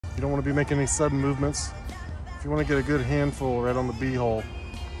You don't want to be making any sudden movements. If you want to get a good handful right on the bee hole.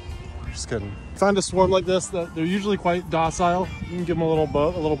 Just kidding. Find a swarm like this, they're usually quite docile. You can give them a little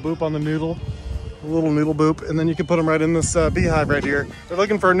boop on the noodle, a little noodle boop, and then you can put them right in this beehive right here. They're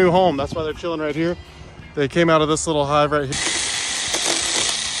looking for a new home. That's why they're chilling right here. They came out of this little hive right here.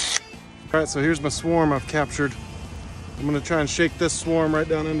 All right, so here's my swarm I've captured. I'm gonna try and shake this swarm right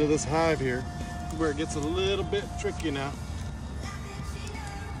down into this hive here, where it gets a little bit tricky now.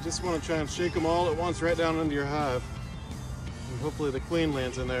 You just wanna try and shake them all at once right down into your hive. And hopefully the queen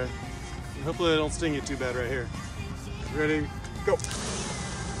lands in there. And hopefully they don't sting you too bad right here. Ready, go.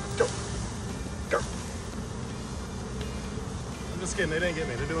 Go, go. I'm just kidding, they didn't get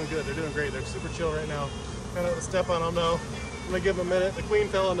me. They're doing good, they're doing great. They're super chill right now. Kind of have to step on them though. I'm gonna give them a minute. The queen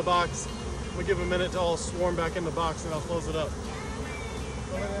fell in the box. I'm gonna give them a minute to all swarm back in the box and I'll close it up.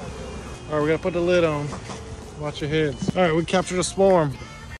 All right, we're gonna put the lid on. Watch your heads. All right, we captured a swarm.